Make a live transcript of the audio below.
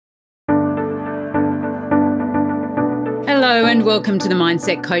Hello and welcome to the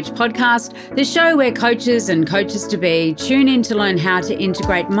Mindset Coach podcast, the show where coaches and coaches-to-be tune in to learn how to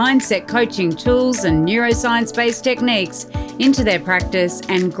integrate mindset coaching tools and neuroscience-based techniques into their practice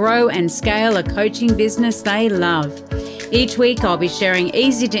and grow and scale a coaching business they love. Each week I'll be sharing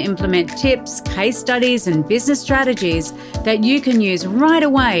easy-to-implement tips, case studies and business strategies that you can use right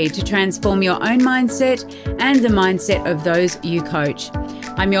away to transform your own mindset and the mindset of those you coach.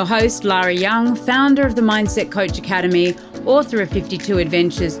 I'm your host, Lara Young, founder of the Mindset Coach Academy, author of 52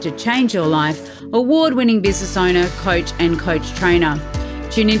 Adventures to Change Your Life, award-winning business owner, coach and coach trainer.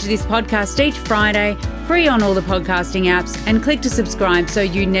 Tune into this podcast each Friday, free on all the podcasting apps, and click to subscribe so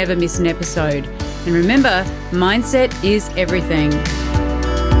you never miss an episode. And remember, mindset is everything.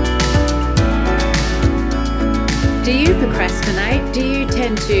 Do you procrastinate? Do you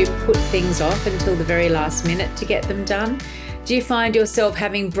tend to put things off until the very last minute to get them done? Do you find yourself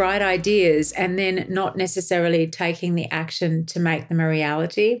having bright ideas and then not necessarily taking the action to make them a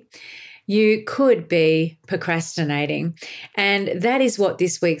reality? You could be procrastinating. And that is what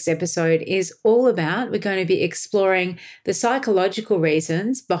this week's episode is all about. We're going to be exploring the psychological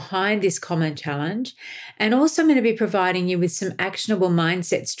reasons behind this common challenge. And also I'm going to be providing you with some actionable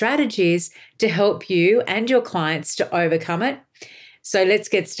mindset strategies to help you and your clients to overcome it. So let's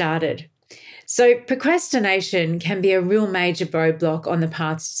get started. So procrastination can be a real major roadblock on the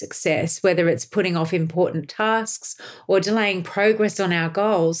path to success, whether it's putting off important tasks or delaying progress on our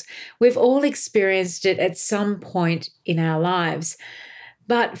goals. We've all experienced it at some point in our lives.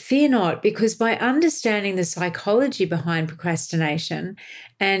 But fear not, because by understanding the psychology behind procrastination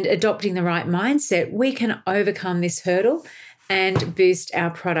and adopting the right mindset, we can overcome this hurdle and boost our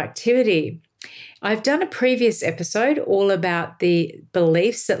productivity. I've done a previous episode all about the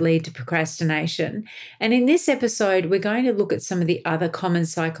beliefs that lead to procrastination. And in this episode, we're going to look at some of the other common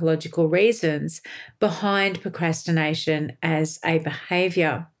psychological reasons behind procrastination as a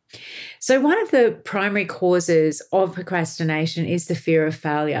behavior. So one of the primary causes of procrastination is the fear of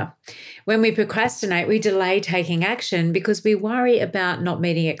failure. When we procrastinate, we delay taking action because we worry about not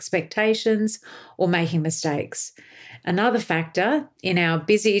meeting expectations or making mistakes. Another factor in our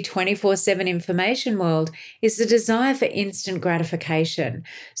busy 24/7 information world is the desire for instant gratification.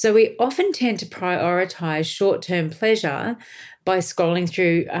 So we often tend to prioritize short-term pleasure by scrolling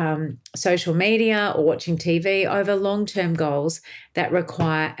through social media or watching TV over long-term goals that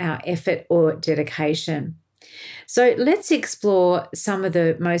require our effort or dedication. So let's explore some of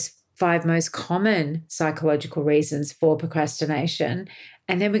the five most common psychological reasons for procrastination.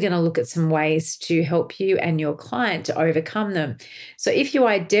 And then we're going to look at some ways to help you and your client to overcome them. So if you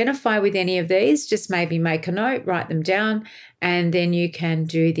identify with any of these, just maybe make a note, write them down, and then you can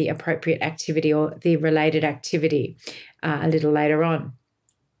do the appropriate activity or the related activity a little later on.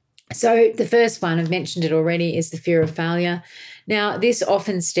 So the first one, I've mentioned it already, is the fear of failure. Now, this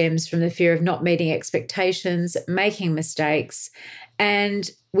often stems from the fear of not meeting expectations, making mistakes, and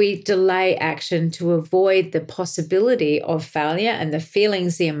we delay action to avoid the possibility of failure and the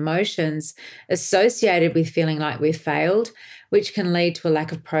feelings, the emotions associated with feeling like we've failed, which can lead to a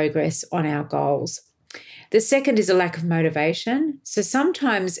lack of progress on our goals. The second is a lack of motivation. So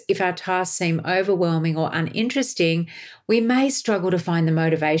sometimes if our tasks seem overwhelming or uninteresting, we may struggle to find the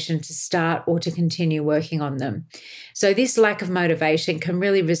motivation to start or to continue working on them. So this lack of motivation can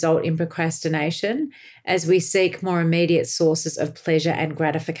really result in procrastination as we seek more immediate sources of pleasure and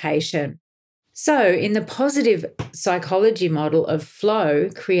gratification. So in the positive psychology model of flow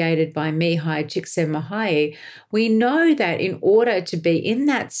created by Mihai Csikszentmihalyi, we know that in order to be in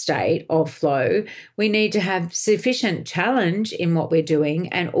that state of flow, we need to have sufficient challenge in what we're doing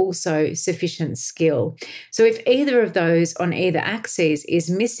and also sufficient skill. So if either of those on either axis is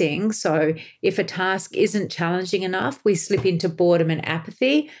missing, so if a task isn't challenging enough, we slip into boredom and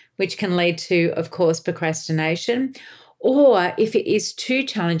apathy, which can lead to, of course, procrastination. Or if it is too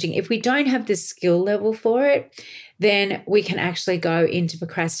challenging, if we don't have the skill level for it, then we can actually go into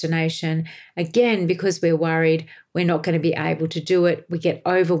procrastination again because we're worried we're not going to be able to do it. We get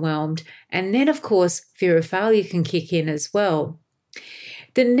overwhelmed. And then, of course, fear of failure can kick in as well.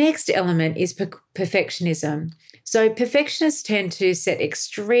 The next element is perfectionism. So perfectionists tend to set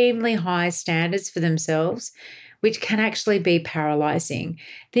extremely high standards for themselves, which can actually be paralyzing.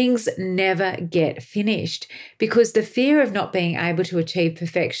 Things never get finished because the fear of not being able to achieve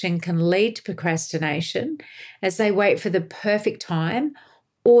perfection can lead to procrastination as they wait for the perfect time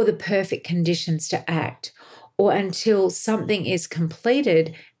or the perfect conditions to act, or until something is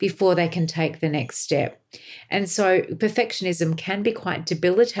completed before they can take the next step. And so perfectionism can be quite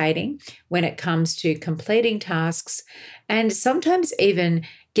debilitating when it comes to completing tasks and sometimes even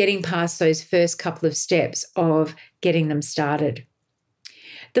getting past those first couple of steps of getting them started.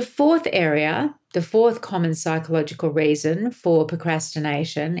 The fourth area, the fourth common psychological reason for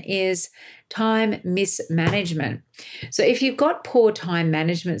procrastination is time mismanagement. So if you've got poor time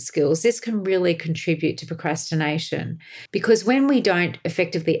management skills, this can really contribute to procrastination because when we don't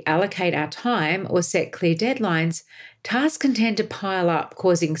effectively allocate our time or set clear deadlines, tasks can tend to pile up,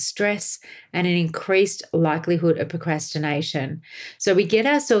 causing stress and an increased likelihood of procrastination. So we get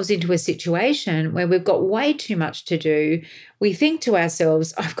ourselves into a situation where we've got way too much to do. We think to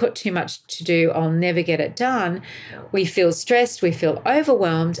ourselves, I've got too much to do, I'll never get it done. We feel stressed, we feel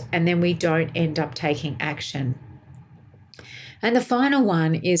overwhelmed, and then we don't end up taking action. And the final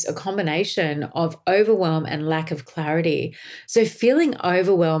one is a combination of overwhelm and lack of clarity. So feeling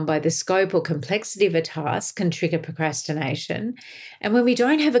overwhelmed by the scope or complexity of a task can trigger procrastination. And when we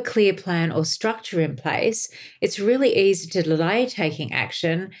don't have a clear plan or structure in place, it's really easy to delay taking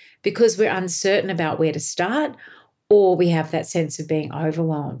action because we're uncertain about where to start or we have that sense of being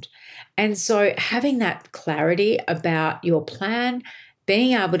overwhelmed. And so having that clarity about your plan,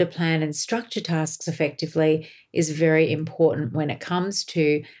 being able to plan and structure tasks effectively is very important when it comes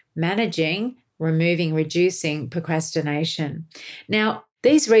to managing, reducing procrastination. Now,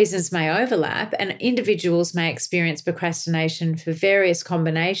 these reasons may overlap and individuals may experience procrastination for various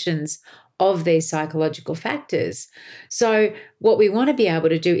combinations of these psychological factors. So what we want to be able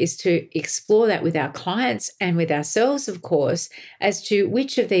to do is to explore that with our clients and with ourselves, of course, as to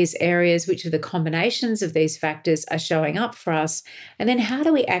which of these areas, which of the combinations of these factors are showing up for us, and then how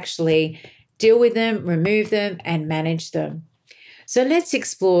do we actually deal with them, remove them, and manage them. So let's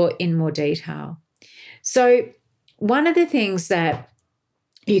explore in more detail. So one of the things that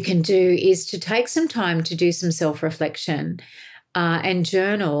you can do is to take some time to do some self-reflection and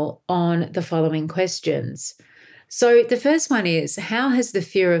journal on the following questions. So the first one is, how has the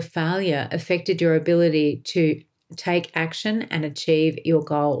fear of failure affected your ability to take action and achieve your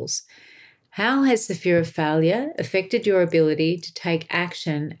goals? How has the fear of failure affected your ability to take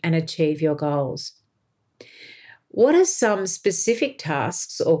action and achieve your goals? What are some specific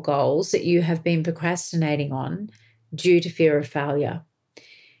tasks or goals that you have been procrastinating on due to fear of failure?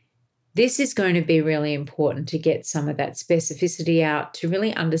 This is going to be really important to get some of that specificity out to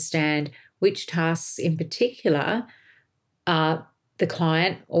really understand which tasks in particular the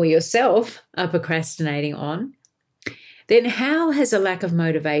client or yourself are procrastinating on. Then how has a lack of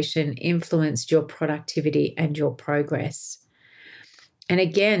motivation influenced your productivity and your progress? And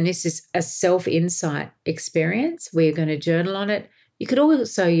again, this is a self-insight experience. We're going to journal on it. You could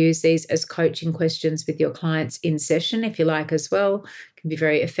also use these as coaching questions with your clients in session if you like as well. It can be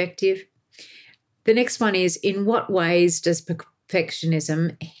very effective. The next one is, in what ways does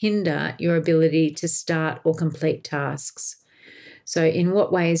perfectionism hinder your ability to start or complete tasks? So in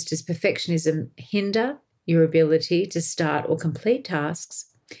what ways does perfectionism hinder your ability to start or complete tasks?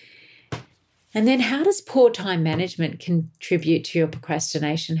 And then how does poor time management contribute to your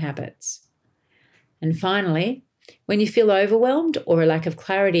procrastination habits? And finally, when you feel overwhelmed or a lack of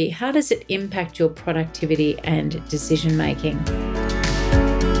clarity, how does it impact your productivity and decision making?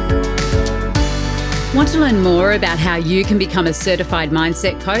 Want to learn more about how you can become a certified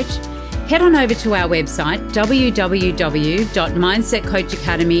mindset coach? Head on over to our website,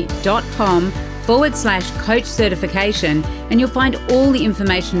 www.mindsetcoachacademy.com/coach certification, and you'll find all the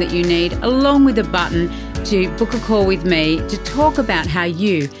information that you need, along with a button to book a call with me to talk about how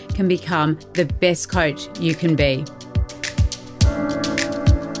you can become the best coach you can be.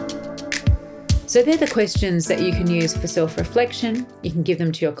 So they're the questions that you can use for self-reflection. You can give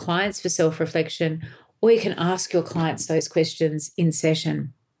them to your clients for self-reflection, or you can ask your clients those questions in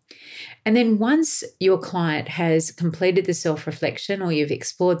session. And then once your client has completed the self-reflection or you've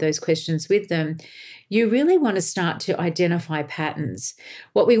explored those questions with them, you really want to start to identify patterns.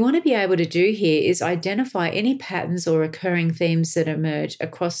 What we want to be able to do here is identify any patterns or recurring themes that emerge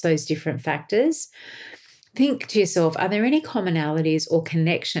across those different factors. Think to yourself, are there any commonalities or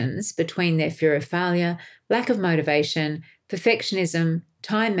connections between their fear of failure, lack of motivation, perfectionism,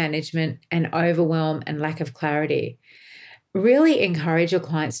 time management, and overwhelm and lack of clarity? Really encourage your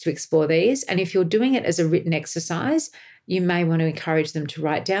clients to explore these. And if you're doing it as a written exercise, you may want to encourage them to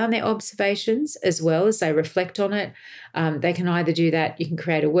write down their observations as well as they reflect on it. They can either do that, you can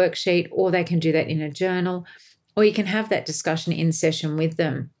create a worksheet, or they can do that in a journal, or you can have that discussion in session with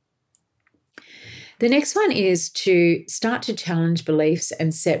them. The next one is to start to challenge beliefs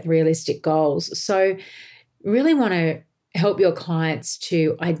and set realistic goals. So really want to help your clients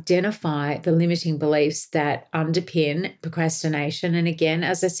to identify the limiting beliefs that underpin procrastination. And again,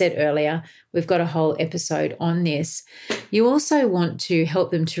 as I said earlier, we've got a whole episode on this. You also want to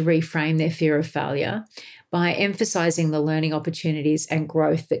help them to reframe their fear of failure by emphasizing the learning opportunities and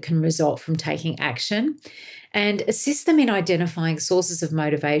growth that can result from taking action, and assist them in identifying sources of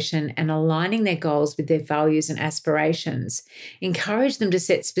motivation and aligning their goals with their values and aspirations. Encourage them to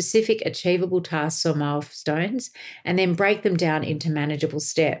set specific achievable tasks or milestones and then break them down into manageable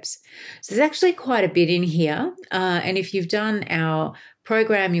steps. So there's actually quite a bit in here. And if you've done our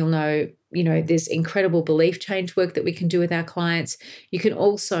program, you'll know, there's incredible belief change work that we can do with our clients. You can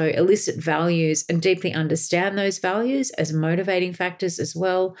also elicit values and deeply understand those values as motivating factors as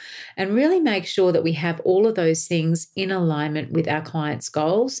well, and really make sure that we have all of those things in alignment with our clients'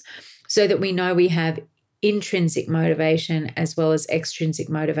 goals so that we know we have intrinsic motivation as well as extrinsic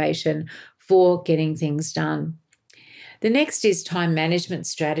motivation for getting things done. The next is time management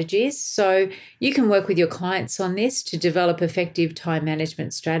strategies. So you can work with your clients on this to develop effective time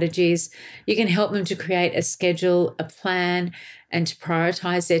management strategies. You can help them to create a schedule, a plan, and to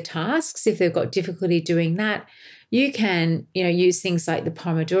prioritize their tasks if they've got difficulty doing that. You can, use things like the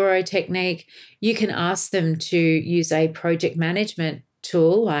Pomodoro technique. You can ask them to use a project management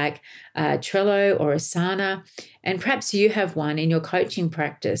tool like Trello or Asana, and perhaps you have one in your coaching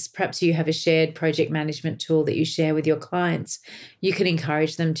practice. Perhaps you have a shared project management tool that you share with your clients. You can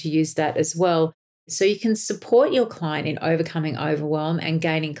encourage them to use that as well. So you can support your client in overcoming overwhelm and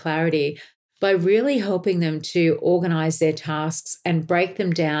gaining clarity by really helping them to organize their tasks and break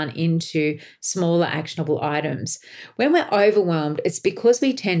them down into smaller actionable items. When we're overwhelmed, it's because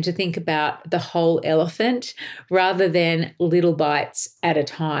we tend to think about the whole elephant rather than little bites at a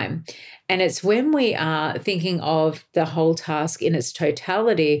time. And it's when we are thinking of the whole task in its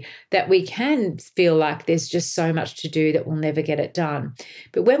totality that we can feel like there's just so much to do that we'll never get it done.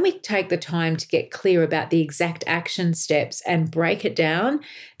 But when we take the time to get clear about the exact action steps and break it down,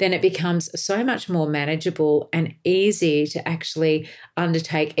 then it becomes so much more manageable and easy to actually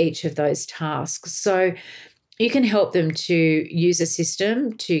undertake each of those tasks. So you can help them to use a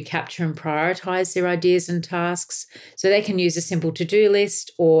system to capture and prioritize their ideas and tasks. So they can use a simple to-do list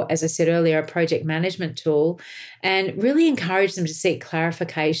or, as I said earlier, a project management tool, and really encourage them to seek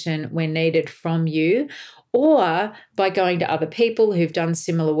clarification when needed from you, or by going to other people who've done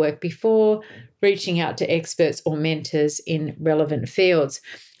similar work before, reaching out to experts or mentors in relevant fields.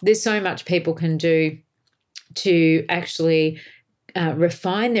 There's so much people can do to actually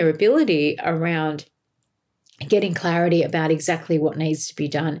refine their ability around getting clarity about exactly what needs to be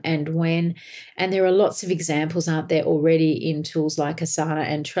done and when. And there are lots of examples, aren't there, already in tools like Asana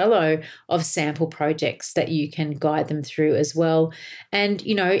and Trello of sample projects that you can guide them through as well. And,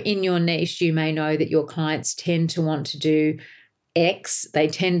 in your niche, you may know that your clients tend to want to do X. They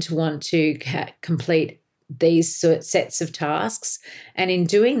tend to want to complete these sets of tasks. And in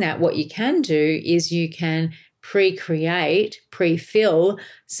doing that, what you can do is you can pre-fill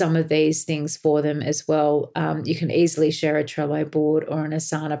some of these things for them as well. You can easily share a Trello board or an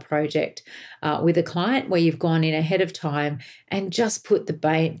Asana project with a client where you've gone in ahead of time and just put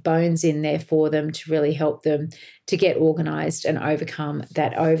the bones in there for them to really help them to get organized and overcome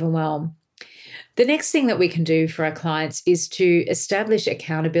that overwhelm. The next thing that we can do for our clients is to establish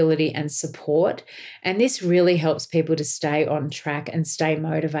accountability and support. And this really helps people to stay on track and stay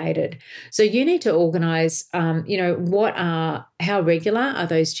motivated. So you need to organize, how regular are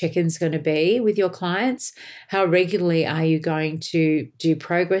those check-ins going to be with your clients? How regularly are you going to do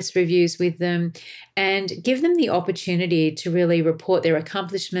progress reviews with them? And give them the opportunity to really report their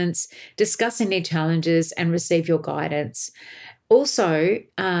accomplishments, discuss any challenges, and receive your guidance. Also,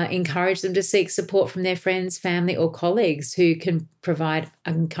 encourage them to seek support from their friends, family, or colleagues who can provide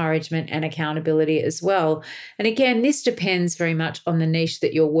encouragement and accountability as well. And again, this depends very much on the niche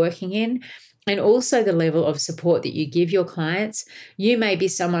that you're working in and also the level of support that you give your clients. You may be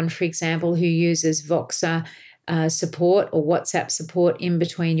someone, for example, who uses Voxer support or WhatsApp support in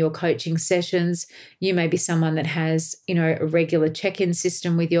between your coaching sessions. You may be someone that has, a regular check-in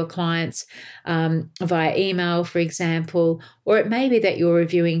system with your clients via email, for example, or it may be that you're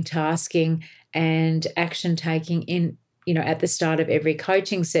reviewing tasking and action taking in, at the start of every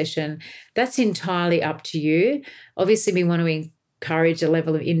coaching session. That's entirely up to you. Obviously, we want to encourage a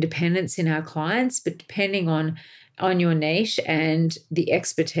level of independence in our clients, but depending on your niche and the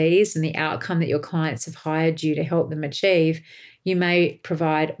expertise and the outcome that your clients have hired you to help them achieve, you may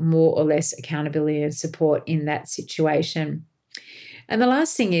provide more or less accountability and support in that situation. And the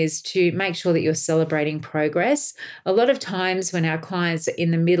last thing is to make sure that you're celebrating progress. A lot of times when our clients are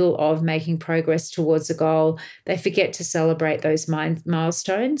in the middle of making progress towards a goal, they forget to celebrate those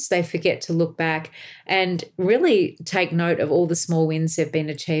milestones. They forget to look back and really take note of all the small wins they've been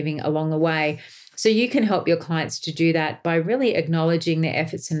achieving along the way. So you can help your clients to do that by really acknowledging their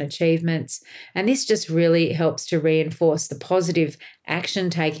efforts and achievements. And this just really helps to reinforce the positive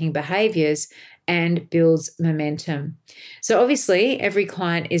action-taking behaviors and builds momentum. So obviously, every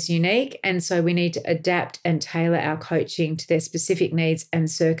client is unique, and so we need to adapt and tailor our coaching to their specific needs and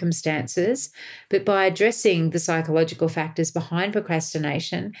circumstances. But by addressing the psychological factors behind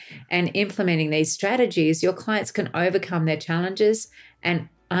procrastination and implementing these strategies, your clients can overcome their challenges and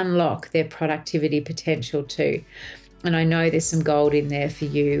unlock their productivity potential too. And I know there's some gold in there for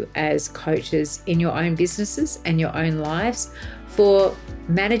you as coaches in your own businesses and your own lives for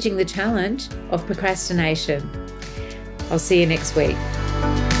managing the challenge of procrastination. I'll see you next week.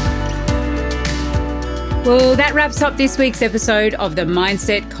 Well, that wraps up this week's episode of the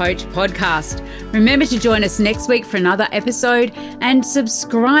Mindset Coach podcast. Remember to join us next week for another episode and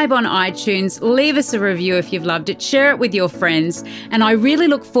subscribe on iTunes. Leave us a review if you've loved it. Share it with your friends. And I really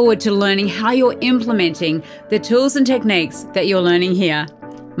look forward to learning how you're implementing the tools and techniques that you're learning here.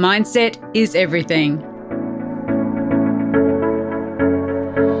 Mindset is everything.